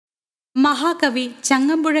മഹാകവി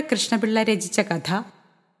ചങ്ങമ്പുഴ കൃഷ്ണപിള്ള രചിച്ച കഥ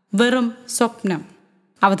വെറും സ്വപ്നം.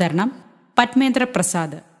 അവതരണം പദ്മേന്ദ്ര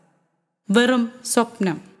പ്രസാദ്. വെറും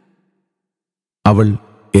സ്വപ്നം. അവൾ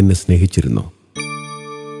എന്നെ സ്നേഹിച്ചിരുന്നോ?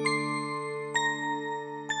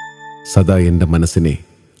 സദാ എൻ്റെ മനസ്സിനെ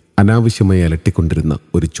അനാവശ്യമായി അലട്ടിക്കൊണ്ടിരുന്ന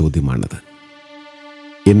ഒരു ചോദ്യമാണത്.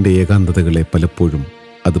 എൻ്റെ ഏകാന്തതകളെ പലപ്പോഴും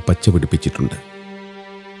അത് പച്ചപിടിപ്പിച്ചിട്ടുണ്ട്.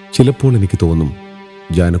 ചിലപ്പോൾ എനിക്ക് തോന്നും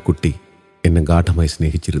ജാനക്കുട്ടി എന്നെ ഗാഠമായി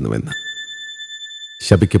സ്നേഹിച്ചിരുന്നുവെന്ന്.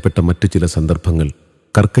 ശപിക്കപ്പെട്ട മറ്റു ചില സന്ദർഭങ്ങൾ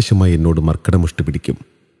കർക്കശമായി എന്നോട് മർക്കടമുഷ്ടി പിടിക്കും.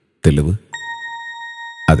 തെളിവ്?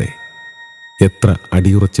 അതെ, എത്ര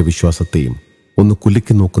അടിയുറച്ച വിശ്വാസത്തെയും ഒന്ന്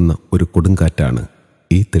കുലുക്കി നോക്കുന്ന ഒരു കൊടുങ്കാറ്റാണ്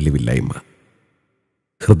ഈ തെളിവില്ലായ്മ.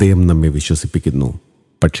 ഹൃദയം നമ്മെ വിശ്വസിപ്പിക്കുന്നു,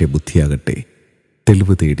 പക്ഷേ ബുദ്ധിയാകട്ടെ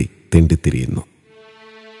തെളിവ് തേടി തെണ്ടിത്തിരിയുന്നു.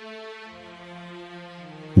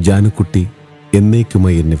 ജാനുക്കുട്ടി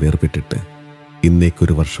എന്നേക്കുമായി എന്നെ വേർപെട്ടിട്ട്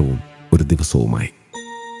ഇന്നേക്കൊരു വർഷവും ഒരു ദിവസവുമായി.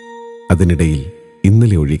 അതിനിടയിൽ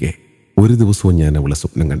ഇന്നലെ ഒഴികെ ഒരു ദിവസവും ഞാൻ അവളെ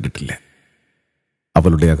സ്വപ്നം കണ്ടിട്ടില്ല.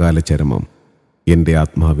 അവളുടെ അകാല ചരമം എൻ്റെ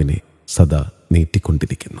ആത്മാവിനെ സദാ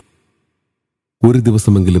നീട്ടിക്കൊണ്ടിരിക്കുന്നു. ഒരു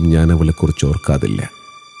ദിവസമെങ്കിലും ഞാൻ അവളെക്കുറിച്ച് ഓർക്കാതില്ല.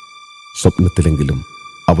 സ്വപ്നത്തിലെങ്കിലും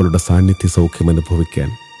അവളുടെ സാന്നിധ്യ സൗഖ്യം അനുഭവിക്കാൻ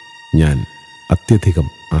ഞാൻ അത്യധികം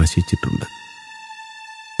ആശിച്ചിട്ടുണ്ട്.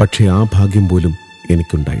 പക്ഷേ ആ ഭാഗ്യം പോലും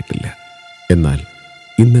എനിക്കുണ്ടായിട്ടില്ല. എന്നാൽ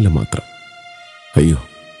ഇന്നലെ മാത്രം, അയ്യോ,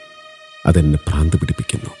 അതെന്നെ ഭ്രാന്ത്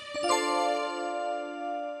പിടിപ്പിക്കുന്നു.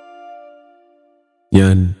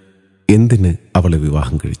 ഞാൻ എന്തിന് അവളെ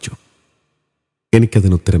വിവാഹം കഴിച്ചു?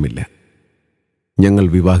 എനിക്കതിനുത്തരമില്ല. ഞങ്ങൾ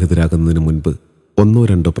വിവാഹിതരാകുന്നതിന് മുൻപ്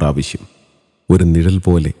 1-2 പ്രാവശ്യം ഒരു നിഴൽ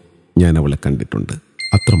പോലെ ഞാൻ അവളെ കണ്ടിട്ടുണ്ട്,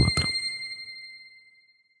 അത്രമാത്രം.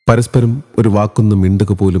 പരസ്പരം ഒരു വാക്കൊന്നും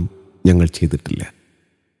മിണ്ടുക പോലും ഞങ്ങൾ ചെയ്തിട്ടില്ല.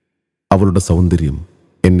 അവളുടെ സൗന്ദര്യം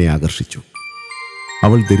എന്നെ ആകർഷിച്ചു.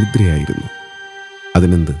 അവൾ ദരിദ്രയായിരുന്നു.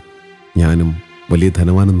 അതിനെന്ത്, ഞാനും വലിയ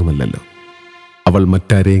ധനവാനൊന്നുമല്ലല്ലോ. അവൾ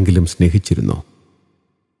മറ്റാരെയെങ്കിലും സ്നേഹിച്ചിരുന്നോ?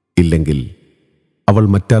 ഇല്ലെങ്കിൽ അവൾ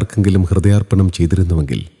മറ്റാർക്കെങ്കിലും ഹൃദയാർപ്പണം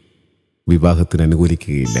ചെയ്തിരുന്നുവെങ്കിൽ വിവാഹത്തിന്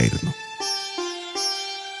അനുകൂലിക്കുകയില്ലായിരുന്നു.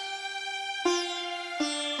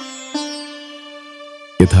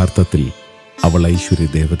 യഥാർത്ഥത്തിൽ അവൾ ഐശ്വര്യ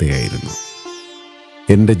ദേവതയായിരുന്നു.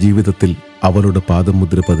 എൻ്റെ ജീവിതത്തിൽ അവളുടെ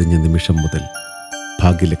പാദമുദ്ര പതിഞ്ഞ നിമിഷം മുതൽ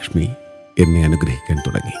ഭാഗ്യലക്ഷ്മി എന്നെ അനുഗ്രഹിക്കാൻ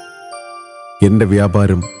തുടങ്ങി. എൻ്റെ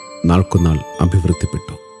വ്യാപാരം നാൾക്കുനാൾ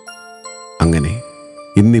അഭിവൃദ്ധിപ്പെട്ടു. അങ്ങനെ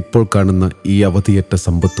ഇന്നിപ്പോൾ കാണുന്ന ഈ അവധിയറ്റ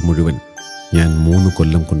സമ്പത്ത് മുഴുവൻ ഞാൻ 3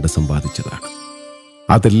 കൊല്ലം കൊണ്ട് സമ്പാദിച്ചതാണ്.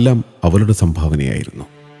 അതെല്ലാം അവളുടെ സംഭാവനയായിരുന്നു.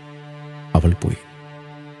 അവൾ പോയി.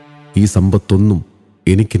 ഈ സമ്പത്തൊന്നും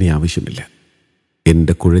എനിക്കിനി ആവശ്യമില്ല.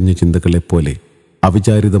 എൻ്റെ കുഴഞ്ഞ ചിന്തകളെപ്പോലെ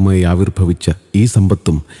അവിചാരിതമായി ആവിർഭവിച്ച ഈ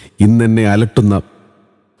സമ്പത്തും ഇന്നെന്നെ അലട്ടുന്ന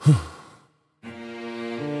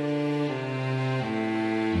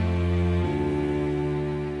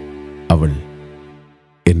അവൾ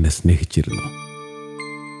എന്നെ സ്നേഹിച്ചിരുന്നു.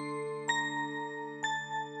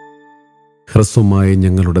 ഹ്രസ്വമായ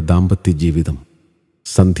ഞങ്ങളുടെ ദാമ്പത്യ ജീവിതം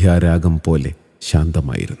സന്ധ്യാരാഗം പോലെ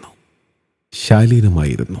ശാന്തമായിരുന്നു,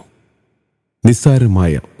 ശാലീനമായിരുന്നു.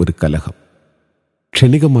 നിസ്സാരമായ ഒരു കലഹം,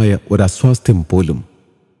 ക്ഷണികമായ ഒരു അസ്വാസ്ഥ്യം പോലും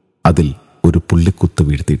അതിൽ ഒരു പുള്ളിക്കുത്ത്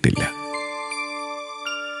വീഴ്ത്തിയിട്ടില്ല.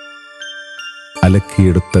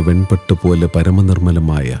 അലക്കിയെടുത്ത വെൺപട്ട് പോലെ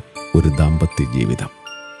പരമനിർമ്മലമായ ഒരു ദാമ്പത്യ ജീവിതം.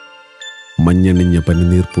 മഞ്ഞണിഞ്ഞ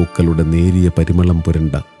പനിനീർപ്പൂക്കളുടെ നേരിയ പരിമളം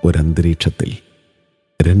പുരണ്ട ഒരന്തരീക്ഷത്തിൽ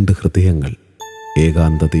 2 ഹൃദയങ്ങൾ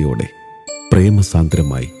ഏകാന്തതയോടെ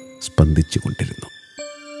പ്രേമസാന്ദ്രമായി സ്പന്ദിച്ചുകൊണ്ടിരുന്നു.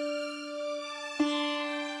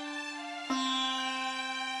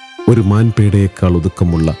 ഒരു മാൻപേടയേക്കാൾ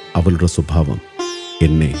ഒതുക്കമുള്ള അവളുടെ സ്വഭാവം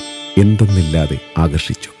എന്നെ എന്തെന്നില്ലാതെ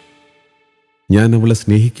ആകർഷിച്ചു. ഞാൻ അവളെ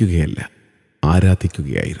സ്നേഹിക്കുകയല്ല,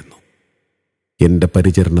 ആരാധിക്കുകയായിരുന്നു. എൻ്റെ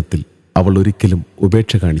പരിചരണത്തിൽ അവൾ ഒരിക്കലും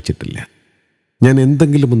ഉപേക്ഷ കാണിച്ചിട്ടില്ല. ഞാൻ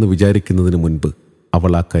എന്തെങ്കിലും ഒന്ന് വിചാരിക്കുന്നതിന് മുൻപ്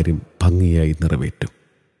അവൾ ആ കാര്യം ഭംഗിയായി നിറവേറ്റും.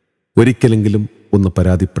 ഒരിക്കലെങ്കിലും ഒന്ന്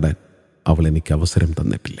പരാതിപ്പെടാൻ അവൾ എനിക്ക് അവസരം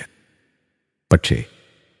തന്നിട്ടില്ല. പക്ഷേ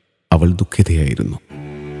അവൾ ദുഃഖിതയായിരുന്നു,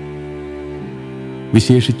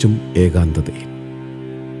 വിശേഷിച്ചും ഏകാന്തതയിൽ.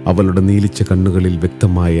 അവളുടെ നീലിച്ച കണ്ണുകളിൽ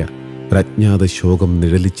വ്യക്തമായ ഒരജ്ഞാത ശോകം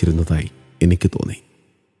നിഴലിച്ചിരുന്നതായി എനിക്ക് തോന്നി.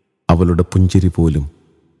 അവളുടെ പുഞ്ചിരി പോലും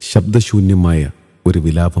ശബ്ദശൂന്യമായ ഒരു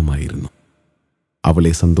വിലാപമായിരുന്നു.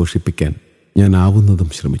 അവളെ സന്തോഷിപ്പിക്കാൻ ഞാൻ ആവുന്നതും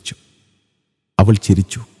ശ്രമിച്ചു. അവൾ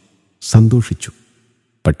ചിരിച്ചു, സന്തോഷിച്ചു.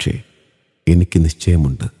 പക്ഷേ എനിക്ക്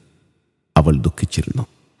നിശ്ചയമുണ്ട്, അവൾ ദുഃഖിച്ചിരുന്നു.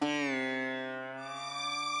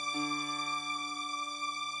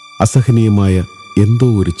 അസഹനീയമായ എന്തോ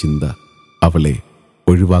ഒരു ചിന്ത അവളെ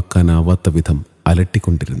ഒഴിവാക്കാനാവാത്ത വിധം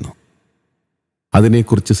അലട്ടിക്കൊണ്ടിരുന്നു.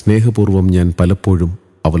 അതിനെക്കുറിച്ച് സ്നേഹപൂർവ്വം ഞാൻ പലപ്പോഴും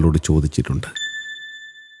അവളോട് ചോദിച്ചിട്ടുണ്ട്.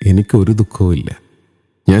 എനിക്കൊരു ദുഃഖവുമില്ല,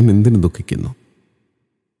 ഞാൻ എന്തിനു ദുഃഖിക്കുന്നു?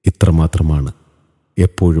 ഇത്രമാത്രമാണ്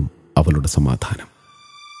എപ്പോഴും അവളുടെ സമാധാനം.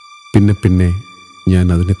 പിന്നെ പിന്നെ ഞാൻ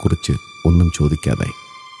അതിനെക്കുറിച്ച് ഒന്നും ചോദിക്കാതായി.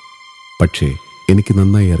 പക്ഷേ എനിക്ക്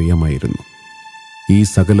നന്നായി അറിയാമായിരുന്നു, ഈ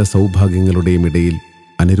സകല സൗഭാഗ്യങ്ങളുടെയും ഇടയിൽ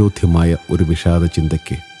അനിരോധ്യമായ ഒരു വിഷാദ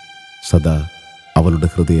ചിന്തയ്ക്ക് സദാ അവളുടെ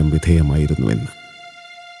ഹൃദയം വിധേയമായിരുന്നുവെന്ന്.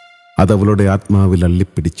 അതവളുടെ ആത്മാവിൽ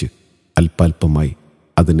അള്ളിപ്പിടിച്ച് അല്പാൽപമായി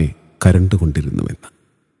അതിനെ കരണ്ടുകൊണ്ടിരുന്നുവെന്ന്.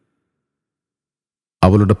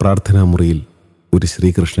 അവളുടെ പ്രാർത്ഥനാമുറിയിൽ ഒരു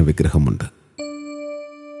ശ്രീകൃഷ്ണ വിഗ്രഹമുണ്ട്.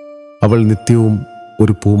 അവൾ നിത്യവും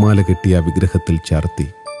ഒരു പൂമാല കെട്ടിയ വിഗ്രഹത്തിൽ ചാർത്തി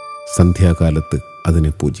സന്ധ്യാകാലത്ത്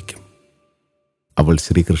അതിനെ പൂജിക്കും. അവൾ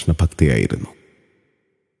ശ്രീകൃഷ്ണ ഭക്തിയായിരുന്നു.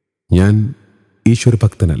 ഞാൻ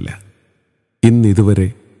ഈശ്വരഭക്തനല്ല. ഇന്നിതുവരെ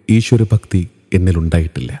ഈശ്വരഭക്തി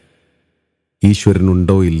എന്നിലുണ്ടായിട്ടില്ല.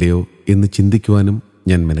 ഈശ്വരനുണ്ടോ ഇല്ലയോ എന്ന് ചിന്തിക്കുവാനും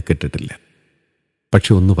ഞാൻ മെനക്കെട്ടിട്ടില്ല.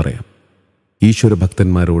 പക്ഷെ ഒന്ന് പറയാം,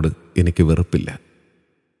 ഈശ്വരഭക്തന്മാരോട് എനിക്ക് വെറുപ്പില്ല.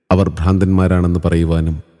 അവർ ഭ്രാന്തന്മാരാണെന്ന്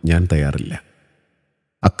പറയുവാനും ഞാൻ തയ്യാറില്ല.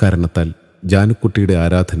 അക്കാരണത്താൽ ജാനുക്കുട്ടിയുടെ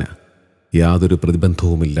ആരാധന യാതൊരു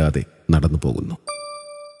പ്രതിബന്ധവുമില്ലാതെ നടന്നു പോകുന്നു.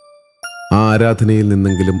 ആ ആരാധനയിൽ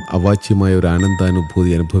നിന്നെങ്കിലും അവാച്യമായ ഒരു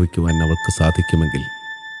ആനന്ദാനുഭൂതി അനുഭവിക്കുവാൻ അവൾക്ക് സാധിക്കുമെങ്കിൽ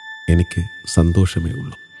എനിക്ക് സന്തോഷമേ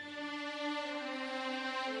ഉള്ളൂ.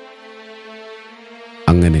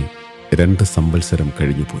 അങ്ങനെ 2 സംവത്സരം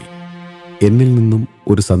കഴിഞ്ഞുപോയി. എന്നിൽ നിന്നും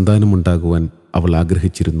ഒരു സന്താനമുണ്ടാകുവാൻ അവൾ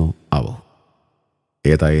ആഗ്രഹിച്ചിരുന്നോ ആവോ?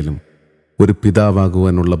 ഏതായാലും ഒരു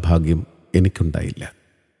പിതാവാകുവാനുള്ള ഭാഗ്യം എനിക്കുണ്ടായില്ല.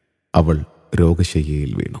 അവൾ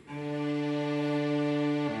രോഗശയ്യയിൽ വീണു.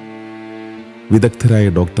 വിദഗ്ധരായ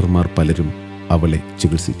ഡോക്ടർമാർ പലരും അവളെ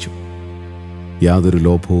ചികിത്സിച്ചു. യാതൊരു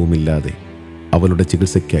ലോഭവുമില്ലാതെ അവളുടെ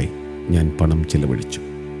ചികിത്സയ്ക്കായി ഞാൻ പണം ചെലവഴിച്ചു.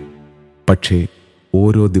 പക്ഷേ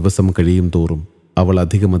ഓരോ ദിവസം കഴിയും തോറും അവൾ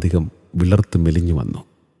അധികമധികം വിളർത്ത് മെലിഞ്ഞു വന്നു.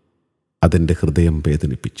 അതെൻ്റെ ഹൃദയം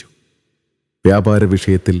വേദനിപ്പിച്ചു. വ്യാപാര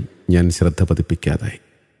വിഷയത്തിൽ ഞാൻ ശ്രദ്ധ പതിപ്പിക്കാതായി.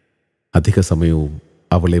 അധിക സമയവും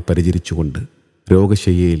അവളെ പരിചരിച്ചുകൊണ്ട്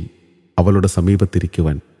രോഗശയ്യയിൽ അവളുടെ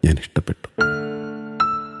സമീപത്തിരിക്കുവാൻ ഞാൻ ഇഷ്ടപ്പെട്ടു.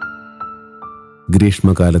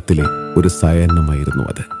 ഗ്രീഷ്മകാലത്തിലെ ഒരു സായാഹ്നമായിരുന്നു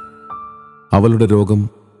അത്. അവളുടെ രോഗം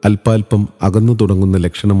അല്പാൽപം അകന്നു തുടങ്ങുന്ന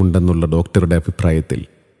ലക്ഷണമുണ്ടെന്നുള്ള ഡോക്ടറുടെ അഭിപ്രായത്തിൽ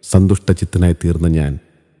സന്തുഷ്ടചിത്തനായി തീർന്ന ഞാൻ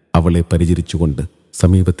അവളെ പരിചരിച്ചുകൊണ്ട്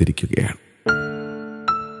സമീപത്തിരിക്കുകയാണ്.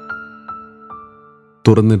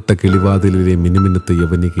 തുറന്നിട്ട കിളിവാതിലിലെ മിനുമിനുത്ത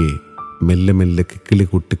യവനികയെ മെല്ലെ മെല്ലെ കിക്കിളി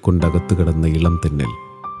കൂട്ടിക്കൊണ്ടകത്തു കിടന്ന ഇളം തെന്നൽ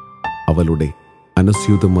അവളുടെ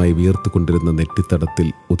അനസ്യൂതമായി വിയർത്തുകൊണ്ടിരുന്ന നെറ്റിത്തടത്തിൽ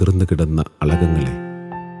ഉതിർന്നു കിടന്ന അളകങ്ങളെ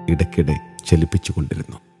ഇടയ്ക്കിടെ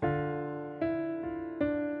ചലിപ്പിച്ചുകൊണ്ടിരുന്നു.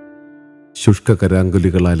 ശുഷ്ക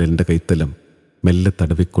കരാങ്കുലികളാൽ എൻ്റെ കൈത്തലം മെല്ലെ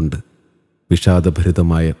തടവിക്കൊണ്ട്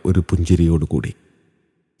വിഷാദഭരിതമായ ഒരു പുഞ്ചിരിയോടുകൂടി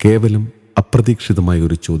കേവലം അപ്രതീക്ഷിതമായ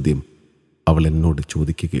ഒരു ചോദ്യം അവൾ എന്നോട്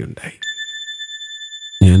ചോദിക്കുകയുണ്ടായി.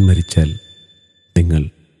 ഞാൻ മരിച്ചാൽ നിങ്ങൾ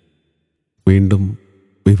വീണ്ടും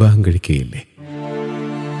വിവാഹം കഴിക്കുകയില്ലേ?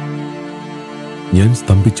 ഞാൻ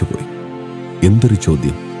സ്തംഭിച്ചുപോയി. എന്തൊരു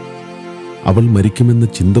ചോദ്യം! അവൾ മരിക്കുമെന്ന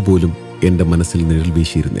ചിന്ത പോലും എൻ്റെ മനസ്സിൽ നിഴൽ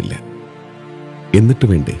വീശിയിരുന്നില്ല. എന്നിട്ട്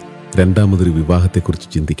വേണ്ടേ രണ്ടാമതൊരു വിവാഹത്തെക്കുറിച്ച്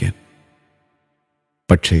ചിന്തിക്കാൻ?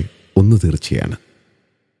 പക്ഷേ ഒന്ന് തീർച്ചയാണ്,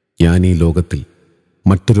 ഞാൻ ഈ ലോകത്തിൽ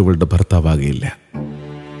മറ്റൊരുവളുടെ ഭർത്താവാകുകയില്ല.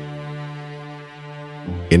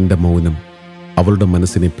 എൻ്റെ മൗനം അവളുടെ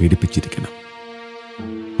മനസ്സിനെ പീഡിപ്പിച്ചിരിക്കണം.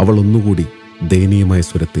 അവൾ ഒന്നുകൂടി ദയനീയമായ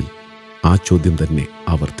സ്വരത്തിൽ ആ ചോദ്യം തന്നെ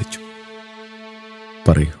ആവർത്തിച്ചു.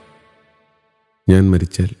 പറയൂ, ഞാൻ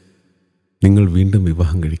മരിച്ചാൽ നിങ്ങൾ വീണ്ടും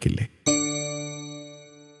വിവാഹം കഴിക്കില്ലേ?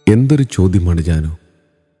 എന്തൊരു ചോദ്യമാണ് ജാനു!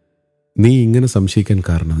 നീ ഇങ്ങനെ സംശയിക്കാൻ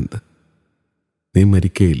കാരണമെന്ത്? നീ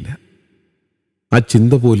മരിക്കുകയില്ല. ആ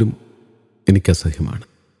ചിന്ത പോലും എനിക്ക് അസഹ്യമാണ്.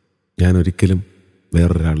 ഞാൻ ഒരിക്കലും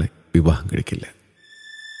വേറൊരാളെ വിവാഹം കഴിക്കില്ല.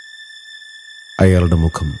 അയാളുടെ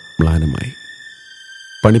മുഖം മ്ലാനമായി.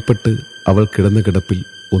 പണിപ്പെട്ട് അവൾ കിടന്ന കിടപ്പിൽ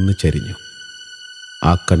ഒന്ന് ചരിഞ്ഞു.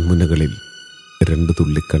 ആ കൺമുനകളിൽ 2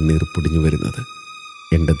 തുള്ളി കണ്ണീർ പൊടിഞ്ഞു വരുന്നത്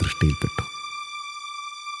എൻ്റെ ദൃഷ്ടിയിൽപ്പെട്ടു.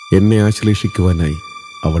 എന്നെ ആശ്ലേഷിക്കുവാനായി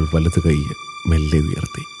അവൾ വലതു കൈ മെല്ലെ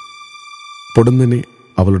ഉയർത്തി. പൊടുന്നനെ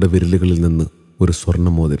അവളുടെ വിരലുകളിൽ നിന്ന് ഒരു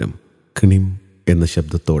സ്വർണ്ണമോതിരം കിണിം എന്ന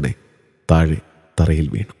ശബ്ദത്തോടെ താഴെ തറയിൽ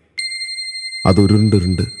വീണു.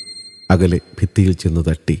 അതുരുണ്ടുരുണ്ട് അകലെ ഭിത്തിയിൽ ചെന്ന്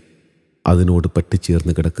തട്ടി അതിനോട്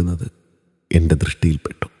പറ്റിച്ചേർന്ന് കിടക്കുന്നത് എൻ്റെ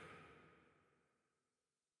ദൃഷ്ടിയിൽപ്പെട്ടു.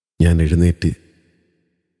 ഞാൻ എഴുന്നേറ്റ്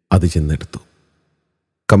അത് ചെന്നെടുത്തു.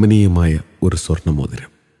 കമനീയമായ ഒരു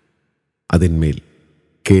സ്വർണ്ണമോതിരം. അതിന്മേൽ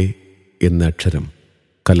കെ എന്ന അക്ഷരം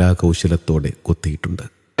കലാകൗശലത്തോടെ കൊത്തിയിട്ടുണ്ട്.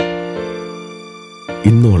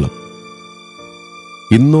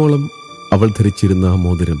 ഇന്നോളം അവൾ ധരിച്ചിരുന്ന ആ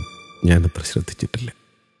മോതിരം ഞാനത്ര ശ്രദ്ധിച്ചിട്ടില്ല.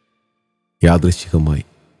 യാദൃശ്ചികമായി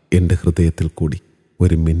എൻ്റെ ഹൃദയത്തിൽ കൂടി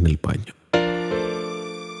ഒരു മിന്നൽ പാഞ്ഞു.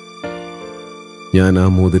 ഞാൻ ആ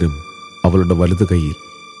മോതിരം അവളുടെ വലതു കൈയിൽ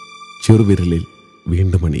ചെറുവിരലിൽ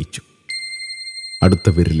വീണ്ടും അണിയിച്ചു. അടുത്ത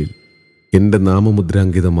വിരലിൽ എൻ്റെ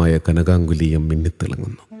നാമമുദ്രാങ്കിതമായ കനകാങ്കുലീയം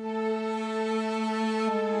മിന്നിത്തിളങ്ങുന്നു.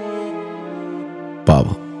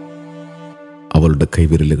 പാവം, അവളുടെ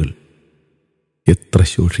കൈവിരലുകൾ എത്ര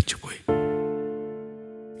ശോഷിച്ചുപോയി.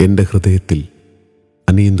 എൻ്റെ ഹൃദയത്തിൽ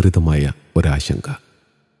അനിയന്ത്രിതമായ ഒരാശങ്ക,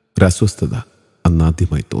 ഒരസ്വസ്ഥത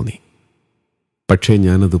അന്നാദ്യമായി തോന്നി. പക്ഷേ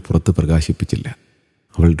ഞാനത് പുറത്ത് പ്രകാശിപ്പിച്ചില്ല.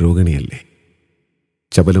 അവൾ രോഗിണിയല്ലേ.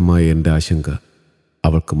 ചപലമായ എൻ്റെ ആശങ്ക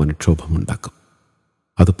അവൾക്ക് മനക്ഷോഭമുണ്ടാക്കും.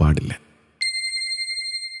 അത് പാടില്ല.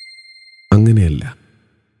 അങ്ങനെയല്ല.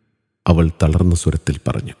 അവൾ തളർന്ന സ്വരത്തിൽ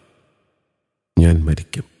പറഞ്ഞു, ഞാൻ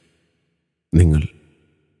മരിക്കും. നിങ്ങൾ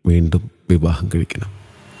വീണ്ടും വിവാഹം കഴിക്കണം.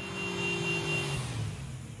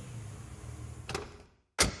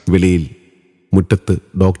 വെളിയിൽ മുറ്റത്ത്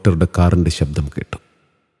ഡോക്ടറുടെ കാറിൻ്റെ ശബ്ദം കേട്ടു.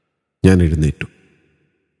 ഞാൻ എഴുന്നേറ്റു.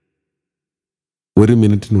 1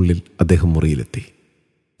 മിനിറ്റിനുള്ളിൽ അദ്ദേഹം മുറിയിലെത്തി.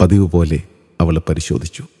 പതിവ് പോലെ അവളെ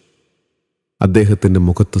പരിശോധിച്ചു. അദ്ദേഹത്തിൻ്റെ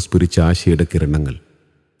മുഖത്ത് സ്ഫുരിച്ച ആശയുടെ കിരണങ്ങൾ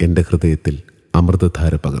എൻ്റെ ഹൃദയത്തിൽ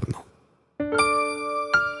അമൃതധാര പകർന്നു.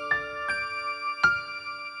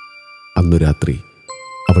 അന്നു രാത്രി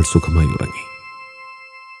അവൾ സുഖമായി ഉറങ്ങി.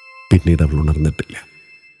 പിന്നീട് അവൾ ഉണർന്നിട്ടില്ല.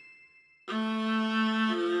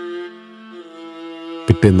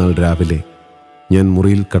 പിറ്റേന്നാൾ രാവിലെ ഞാൻ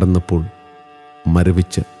മുറിയിൽ കടന്നപ്പോൾ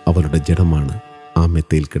മരവിച്ച അവളുടെ ജഡമാണ് ആ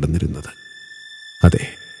മെത്തയിൽ കിടന്നിരുന്നത്. അതെ,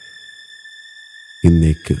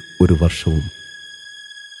 ഇന്നേക്ക് 1 വർഷവും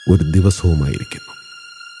 1 ദിവസവുമായിരിക്കുന്നു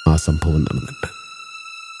ആ സംഭവം നടന്നിട്ട്.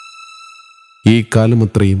 ഈ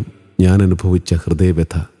കാലമത്രയും ഞാൻ അനുഭവിച്ച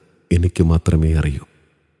ഹൃദയവ്യഥ എനിക്ക് മാത്രമേ അറിയൂ.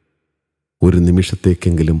 1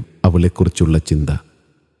 നിമിഷത്തേക്കെങ്കിലും അവളെക്കുറിച്ചുള്ള ചിന്ത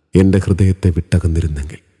എൻ്റെ ഹൃദയത്തെ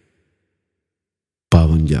വിട്ടകന്നിരുന്നെങ്കിൽ.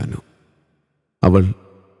 പാവം ജാനു. അവൾ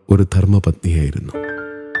ഒരു ധർമ്മപത്നിയായിരുന്നു.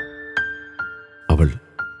 അവൾ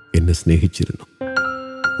എന്നെ സ്നേഹിച്ചിരുന്നു.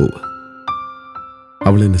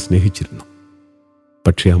 അവൾ എന്നെ സ്നേഹിച്ചിരുന്നു.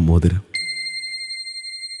 പക്ഷേ ആ മോതിരം,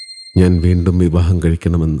 ഞാൻ വീണ്ടും വിവാഹം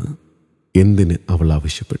കഴിക്കണമെന്ന് എന്തിന് അവൾ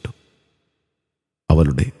ആവശ്യപ്പെട്ടു?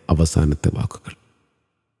 അവളുടെ അവസാനത്തെ വാക്കുകൾ.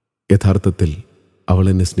 യഥാർത്ഥത്തിൽ അവൾ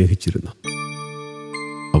എന്നെ സ്നേഹിച്ചിരുന്നു.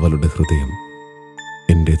 അവളുടെ ഹൃദയം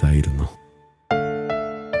എൻ്റേതായിരുന്നു.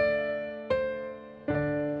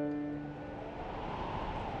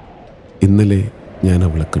 ഇന്നലെ ഞാൻ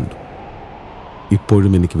അവളെ കണ്ടു.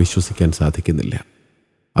 ഇപ്പോഴും എനിക്ക് വിശ്വസിക്കാൻ സാധിക്കുന്നില്ല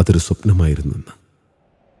അതൊരു സ്വപ്നമായിരുന്നെന്ന്.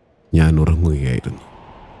 ഞാൻ ഉറങ്ങുകയായിരുന്നു.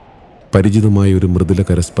 പരിചിതമായ ഒരു മൃദുല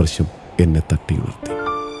കരസ്പർശം എന്നെ തട്ടിയുണർത്തി.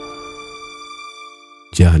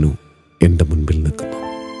 ജാനു എൻ്റെ മുൻപിൽ നിൽക്കുന്നു.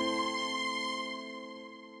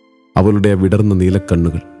 അവളുടെ ആ വിടർന്ന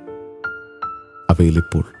നീലക്കണ്ണുകൾ,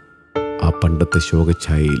 അവയിലിപ്പോൾ ആ പണ്ടത്തെ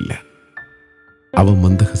ശോകഛായയില്ല. അവ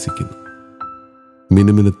മന്ദഹസിക്കുന്നു.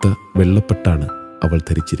 മിനുമിനുത്ത വെള്ളപ്പെട്ടാണ് അവൾ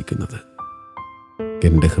ധരിച്ചിരിക്കുന്നത്.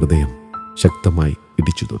 എൻ്റെ ഹൃദയം ശക്തമായി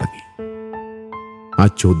ഇടിച്ചു തുടങ്ങി. ആ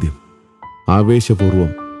ചോദ്യം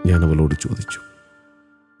ആവേശപൂർവം ഞാൻ അവളോട് ചോദിച്ചു,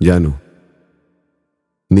 ജാനു,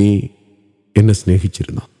 നീ എന്നെ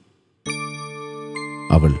സ്നേഹിച്ചിരുന്നോ?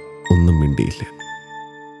 അവൾ ഒന്നും മിണ്ടിയില്ല.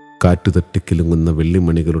 കാറ്റുതട്ടിക്കിലുങ്ങുന്ന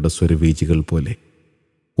വെള്ളിമണികളുടെ സ്വരവീചികൾ പോലെ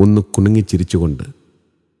ഒന്ന് കുണുങ്ങിച്ചിരിച്ചുകൊണ്ട്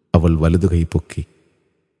അവൾ വലതു കൈ പൊക്കി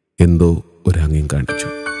എന്തോ ഒരാംഗ്യം കാണിച്ചു.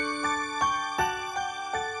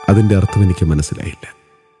 അതിൻ്റെ അർത്ഥം എനിക്ക് മനസ്സിലായില്ല.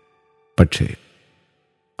 പക്ഷേ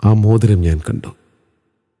ആ മോതിരം ഞാൻ കണ്ടു.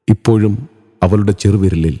 ഇപ്പോഴും അവളുടെ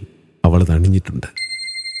ചെറുവിരലിൽ അവളത് അണിഞ്ഞിട്ടുണ്ട്.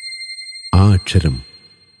 ആ അക്ഷരം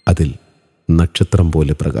അതിൽ നക്ഷത്രം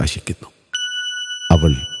പോലെ പ്രകാശിക്കുന്നു.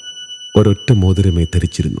 അവൾ ഒരൊറ്റ മോതിരമേ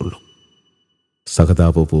ധരിച്ചിരുന്നുള്ളൂ.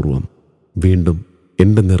 സഹതാപപൂർവം വീണ്ടും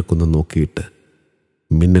എൻ്റെ നേർക്കൊന്ന് നോക്കിയിട്ട്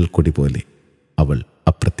മിന്നൽ കൊടി പോലെ അവൾ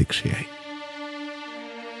അപ്രത്യക്ഷയായി.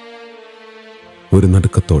 ഒരു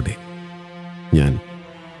നടുക്കത്തോടെ ഞാൻ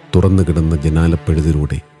തുറന്നു കിടന്ന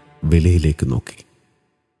ജനാലപ്പഴുതിലൂടെ വെളിയിലേക്ക് നോക്കി.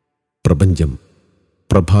 പ്രപഞ്ചം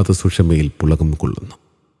പ്രഭാത സുഷമയിൽ പുളകം കൊള്ളുന്നു.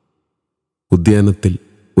 ഉദ്യാനത്തിൽ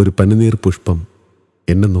ഒരു പനിനീർ പുഷ്പം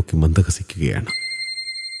എന്നെ നോക്കി മന്ദഹസിക്കുകയാണ്.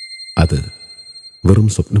 അത് വെറും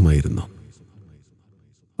സ്വപ്നമായിരുന്നു.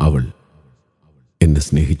 അവൾ എന്നെ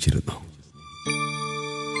സ്നേഹിച്ചിരുന്നു.